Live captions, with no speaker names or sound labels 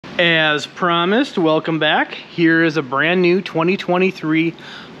As promised, welcome back. Here is a brand new 2023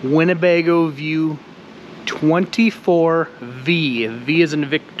 Winnebago View 24V. V as in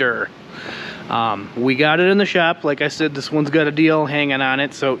Victor. We got it in the shop. Like I said, this one's got a deal hanging on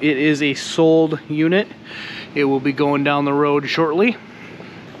it, so it is a sold unit. It will be going down the road shortly.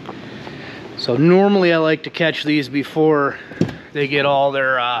 So normally I like to catch these before they get all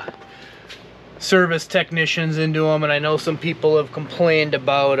their service technicians into them, and I know some people have complained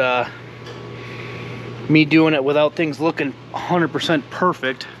about me doing it without things looking 100%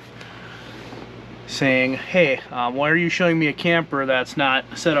 perfect, saying, hey, why are you showing me a camper that's not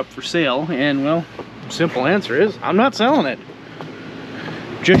set up for sale? And well, simple answer is I'm not selling it,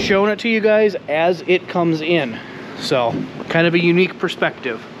 just showing it to you guys as it comes in. So kind of a unique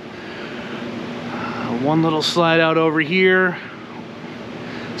perspective. One little slide out over here,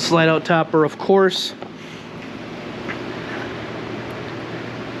 slide out topper, of course.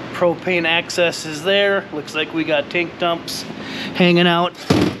 Propane access is there. Looks like we got tank dumps hanging out.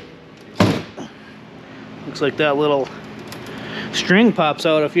 Looks like that little string pops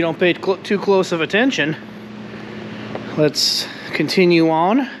out if you don't pay too close of attention. Let's continue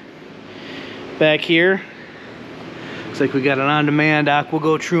on. Back here, looks like we got an on-demand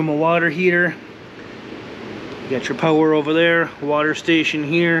AquaGo Truma water heater. You got your power over there, water station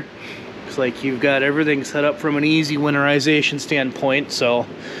here. Looks like you've got everything set up from an easy winterization standpoint, so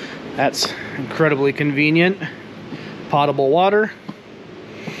that's incredibly convenient. Potable water.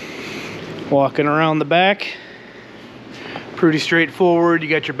 Walking around the back, pretty straightforward. You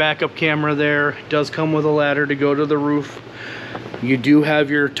got your backup camera there. It does come with a ladder to go to the roof. You do have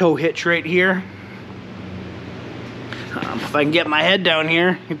your tow hitch right here. If I can get my head down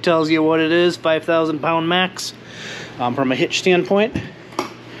here, it tells you what it is, 5,000 pound max. From a hitch standpoint.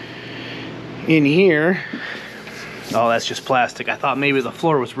 In here, oh, that's just plastic. I thought maybe the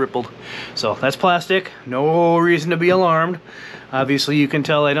floor was rippled. So that's plastic, no reason to be alarmed. Obviously you can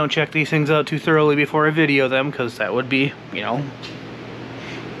tell I don't check these things out too thoroughly before I video them, because that would be, you know,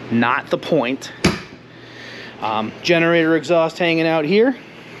 not the point. Generator exhaust hanging out here.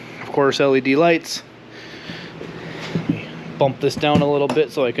 Of course, LED lights. Let me bump this down a little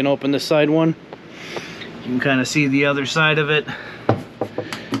bit so I can open this side one. You can kind of see the other side of it.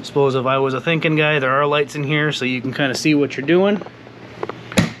 I suppose if I was a thinking guy, there are lights in here so you can kind of see what you're doing.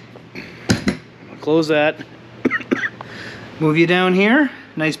 Close that. Move you down here.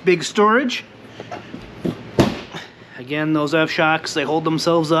 Nice big storage. Again, those F-shocks, they hold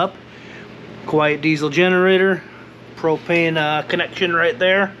themselves up. Quiet diesel generator. Propane connection right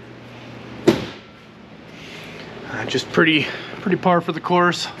there. Just pretty par for the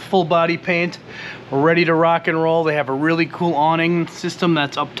course. Full body paint. We're ready to rock and roll. They have a really cool awning system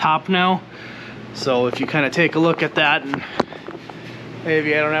that's up top now. So if you kind of take a look at that, and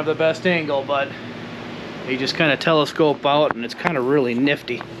maybe I don't have the best angle, but you just kind of telescope out and it's kind of really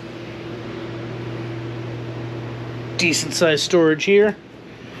nifty. Decent sized storage here.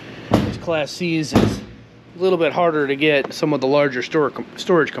 These Class C's is a little bit harder to get some of the larger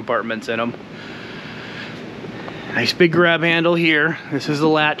storage compartments in them. Nice big grab handle here. This is the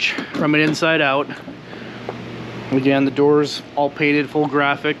latch from it inside out. Again, the doors all painted, full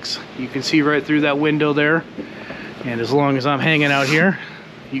graphics. You can see right through that window there. And as long as I'm hanging out here,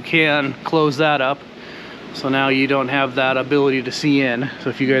 you can close that up. So now you don't have that ability to see in. So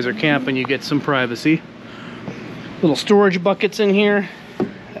if you guys are camping, you get some privacy. Little storage buckets in here.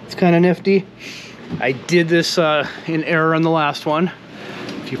 That's kind of nifty. I did this in error on the last one.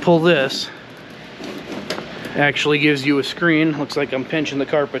 If you pull this, actually gives you a screen. Looks like I'm pinching the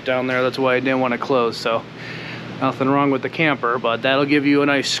carpet down there. That's why I didn't want to close. So nothing wrong with the camper, but that'll give you a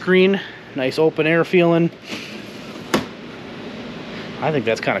nice screen, nice open air feeling. I think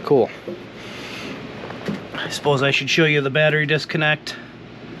that's kind of cool. I suppose I should show you the battery disconnect,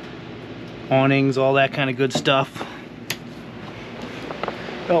 awnings, all that kind of good stuff.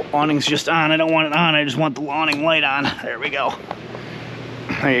 Oh, awning's just on. I don't want it on, I just want the awning light on. There we go.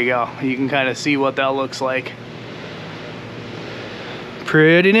 There you go. You can kind of see what that looks like.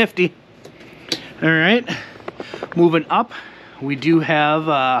 Pretty nifty. All right, moving up, we do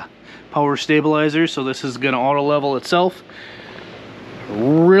have power stabilizer, so this is going to auto level itself.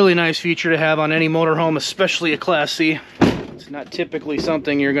 Really nice feature to have on any motorhome, especially a Class C. It's not typically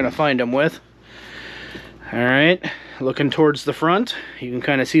something you're going to find them with. All right, looking towards the front, you can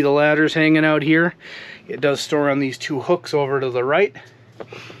kind of see the ladders hanging out here. It does store on these two hooks over to the right.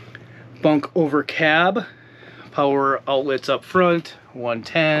 Bunk over cab, power outlets up front,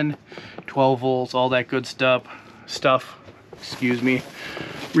 110, 12 volts, all that good stuff. Excuse me.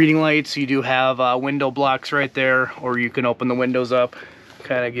 Reading lights, you do have window blocks right there, or you can open the windows up.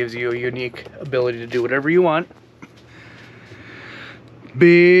 Kind of gives you a unique ability to do whatever you want.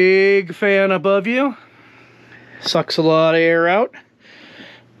 Big fan above you. Sucks a lot of air out.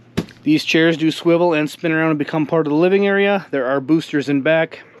 These chairs do swivel and spin around and become part of the living area. There are boosters in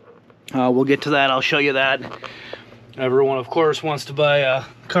back. We'll get to that. I'll show you that. Everyone, of course, wants to buy a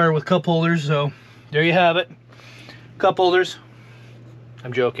car with cup holders, so there you have it. Cup holders.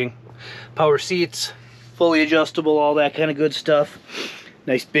 I'm joking. Power seats, fully adjustable, all that kind of good stuff.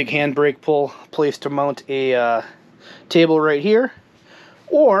 Nice big handbrake pull, place to mount a table right here,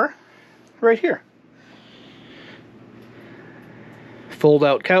 or right here. Fold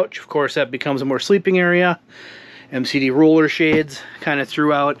out couch, of course that becomes a more sleeping area. MCD roller shades kind of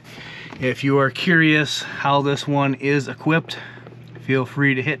throughout. If you are curious how this one is equipped, feel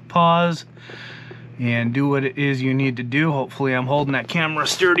free to hit pause and do what it is you need to do. Hopefully I'm holding that camera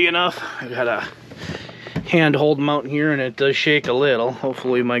sturdy enough. I got a handhold mount here and it does shake a little.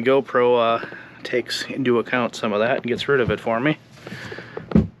 Hopefully my GoPro takes into account some of that and gets rid of it for me.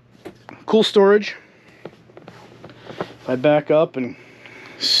 Cool storage. If I back up and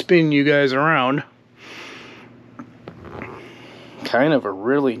spin you guys around, kind of a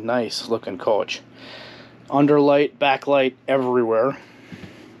really nice looking coach. Underlight, backlight everywhere.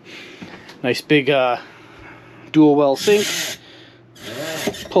 Nice big dual well sink.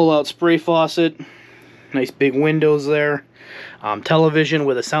 Pull out spray faucet. Nice big windows there. Television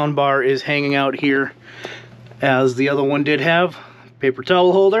with a sound bar is hanging out here, as the other one did have. Paper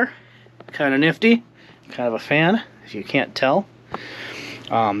towel holder. Kind of nifty. Kind of a fan, if you can't tell.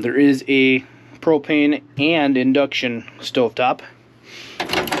 There is a propane and induction stovetop.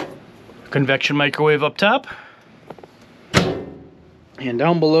 Convection microwave up top. And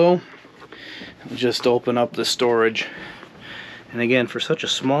down below, I'll just open up the storage. And again, for such a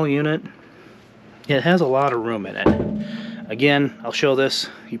small unit, it has a lot of room in it. Again, I'll show this.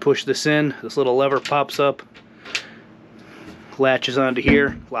 You push this in, this little lever pops up, latches onto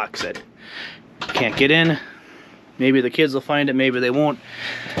here, locks it. Can't get in. Maybe the kids will find it, maybe they won't,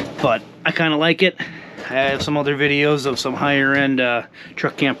 but I kind of like it. I have some other videos of some higher end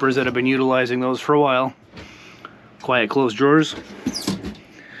truck campers that have been utilizing those for a while. Quiet closed drawers.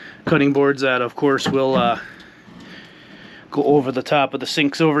 Cutting boards that of course will go over the top of the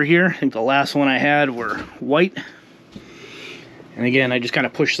sinks over here. I think the last one I had were white. And again, I just kind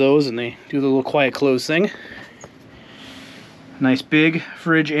of push those and they do the little quiet close thing. Nice big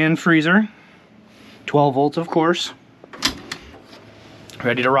fridge and freezer. 12 volts, of course.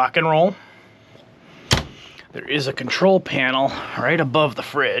 Ready to rock and roll. There is a control panel right above the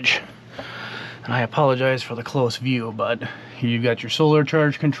fridge. And I apologize for the close view, but here you've got your solar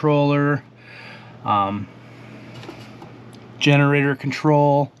charge controller, generator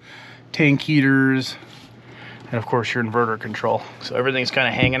control, tank heaters, and of course your inverter control. So everything's kind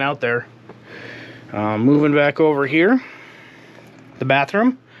of hanging out there. Moving back over here, the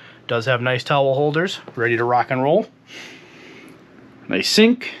bathroom does have nice towel holders, ready to rock and roll. Nice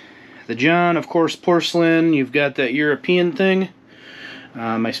sink. The John, of course, porcelain. You've got that European thing.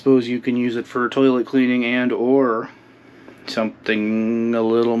 I suppose you can use it for toilet cleaning and or something a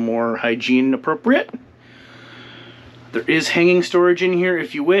little more hygiene appropriate. There is hanging storage in here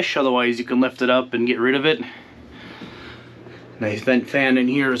if you wish, otherwise you can lift it up and get rid of it. Nice vent fan in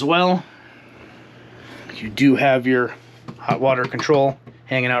here as well. You do have your hot water control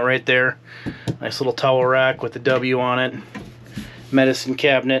hanging out right there. Nice little towel rack with the W on it. Medicine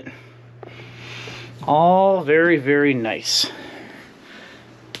cabinet. All very, very nice.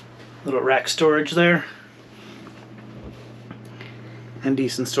 Little rack storage there. And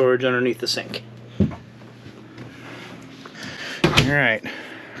decent storage underneath the sink. Alright,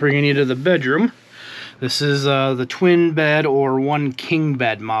 bringing you to the bedroom. This is the twin bed or one king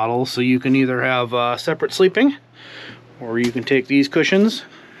bed model, so you can either have separate sleeping, or you can take these cushions,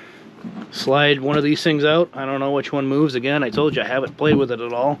 slide one of these things out. I don't know which one moves. Again, I told you I haven't played with it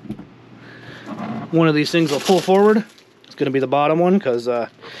at all. One of these things will pull forward. It's going to be the bottom one because the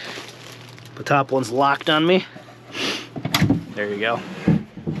top one's locked on me. There you go.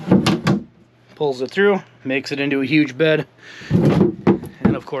 Pulls it through, makes it into a huge bed,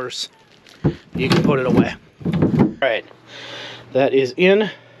 and of course you can put it away. Alright, that is in.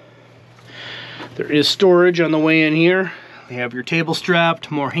 There is storage on the way in here. You have your table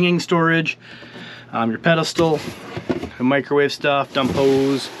strapped, more hanging storage, your pedestal, the microwave stuff, dump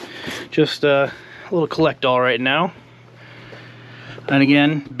hose, just a little collect all right now. And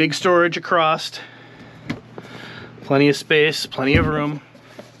again, big storage across, plenty of space, plenty of room.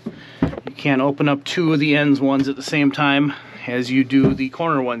 You can't open up two of the ends ones at the same time as you do the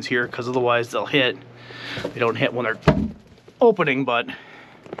corner ones here, because otherwise they'll hit. They don't hit when they're opening, but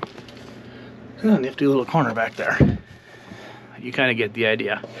Oh, nifty little corner back there. You kind of get the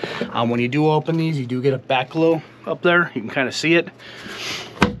idea. When you do open these, you do get a back glow up there. You can kind of see it.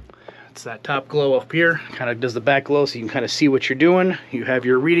 It's that top glow up here. Kind of does the back glow so you can kind of see what you're doing. You have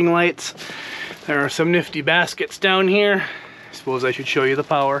your reading lights. There are some nifty baskets down here. I suppose I should show you the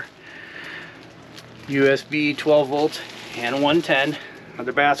power. USB 12 volt and 110.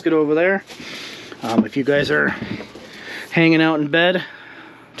 Another basket over there. If you guys are hanging out in bed,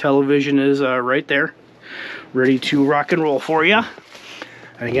 television is right there, ready to rock and roll for you.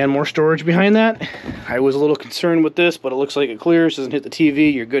 And again, more storage behind that. I was a little concerned with this, but it looks like it clears, doesn't hit the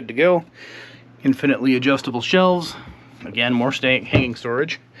TV, you're good to go. Infinitely adjustable shelves. Again, more hanging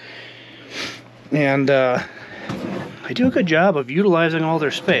storage. And they do a good job of utilizing all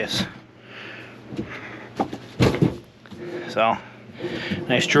their space. So,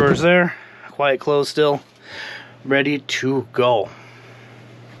 nice drawers there. Quiet close still. Ready to go.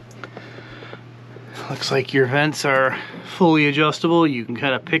 Looks like your vents are fully adjustable. You can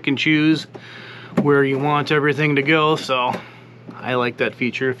kind of pick and choose where you want everything to go. So, I like that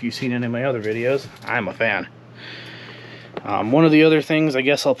feature. If you've seen any of my other videos, I'm a fan. One of the other things I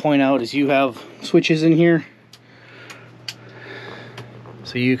guess I'll point out is you have switches in here.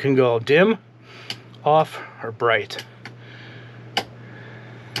 So you can go dim, off, or bright.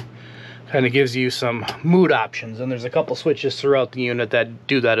 Kind of gives you some mood options, and there's a couple switches throughout the unit that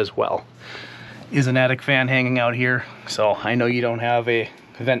do that as well. Is an attic fan hanging out here, so I know you don't have a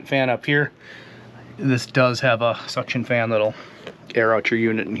vent fan up here. This does have a suction fan that'll air out your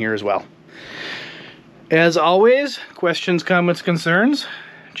unit in here as well. As always, questions, comments, concerns,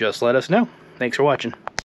 just let us know. Thanks for watching.